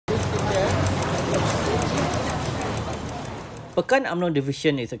Pekan Umno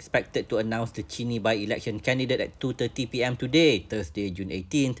Division is expected to announce the Chini by-election candidate at 2:30 p.m. today, Thursday, June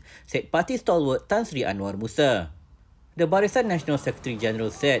 18th, said party stalwart Tan Sri Annuar Musa. The Barisan Nasional Secretary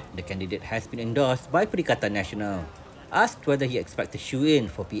General said the candidate has been endorsed by Perikatan Nasional. Asked whether he expects to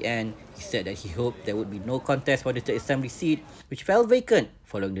shoe-in for PN, he said that he hoped there would be no contest for the third assembly seat, which fell vacant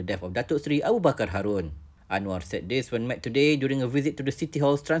following the death of Datuk Seri Bakar Harun. Anwar said this when met today during a visit to the City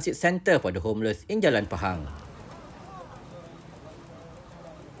Hall's Transit Centre for the Homeless in Jalan Pahang.